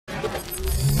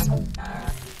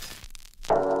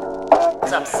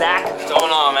What's up, Zach? What's going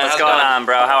on, man? What's going on,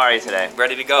 bro? How are you today?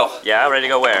 Ready to go. Yeah, ready to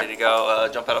go where? Ready to go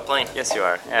jump out of a plane. Yes, you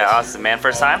are. Yeah, awesome, man.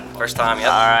 First time? First time, yep.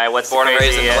 All right, what's Born the and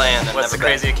crazy, raised in the land. what's the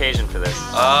crazy occasion for this?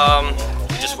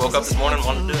 Just woke up this morning and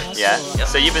wanted to do it. Yeah? Yep.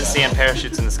 So you've been seeing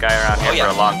parachutes in the sky around here for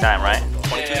a long time, right?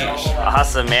 22 years.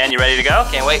 Awesome, man. You ready to go?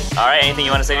 Can't wait. All right, anything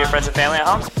you want to say to your friends and family at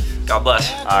home? God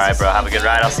bless. All right, bro. Have a good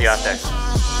ride. I'll see you out there.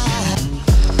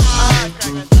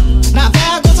 Now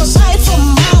there goes a sight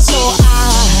from my soul.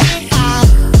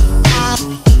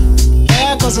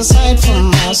 There goes a sight from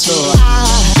my soul.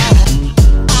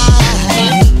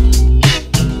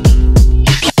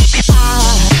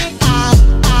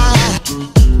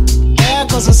 There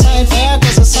goes a sight, there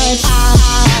goes a sight.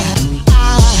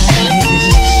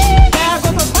 There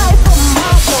goes a sight from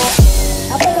my soul.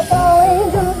 I think a fall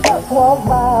angel just walked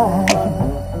by.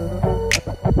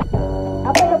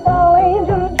 I think a fall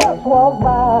angel just walked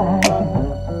by.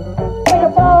 I think a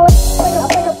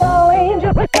fall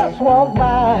angel just walked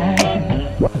by.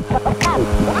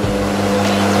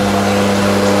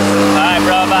 Alright,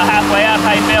 bro, about halfway up.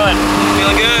 How you feeling?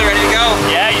 Feeling good, ready to go.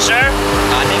 Yeah, you sure?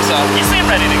 I think so. You seem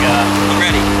ready to go. I'm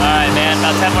ready. Alright, man.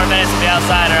 About 10 more minutes to be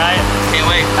outside, alright? Can't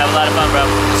wait. Have a lot of fun, bro.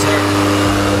 Yes, sir.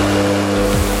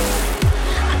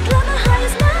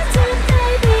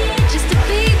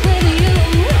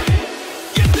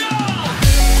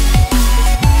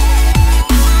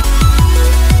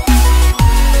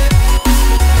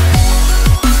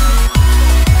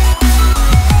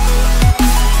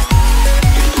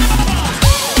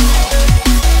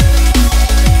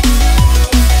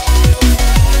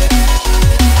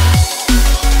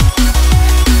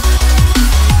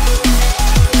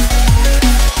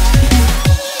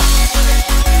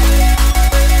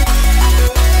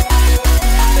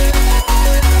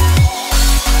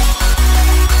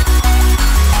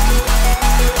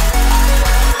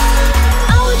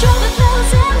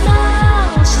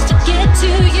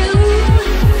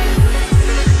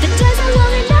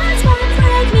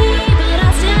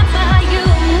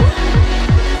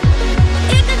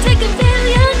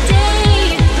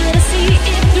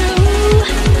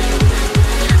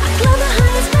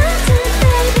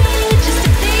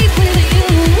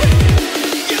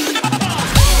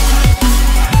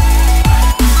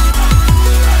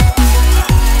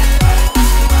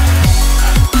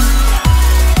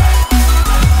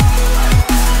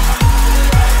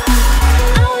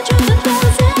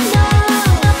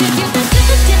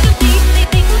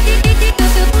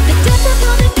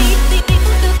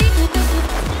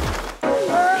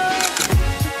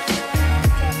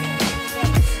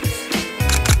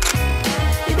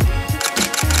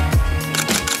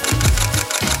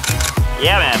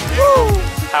 Yeah, man. Woo!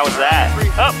 How was that?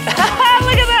 Oh,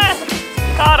 look at that!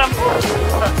 Caught him.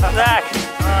 Zach.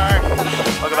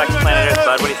 Welcome back to Planet Earth,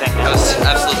 bud. What do you think, man? That was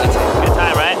absolutely Good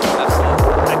time, right?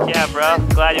 Absolutely. Heck yeah, bro.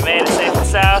 Glad you made it safe and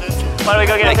sound. Why don't we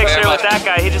go get a picture with that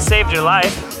guy? He just saved your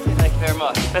life. Thank you very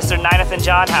much. Mr. Nineth and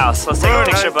John House. Let's take a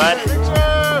picture, bud.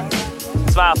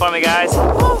 Smile for me, guys.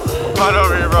 Come on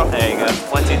over here, bro. There you go.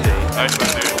 1, 2, 3. Nice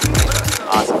one, dude.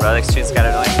 Awesome, bro. Thanks,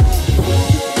 Skydive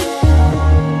DeLand.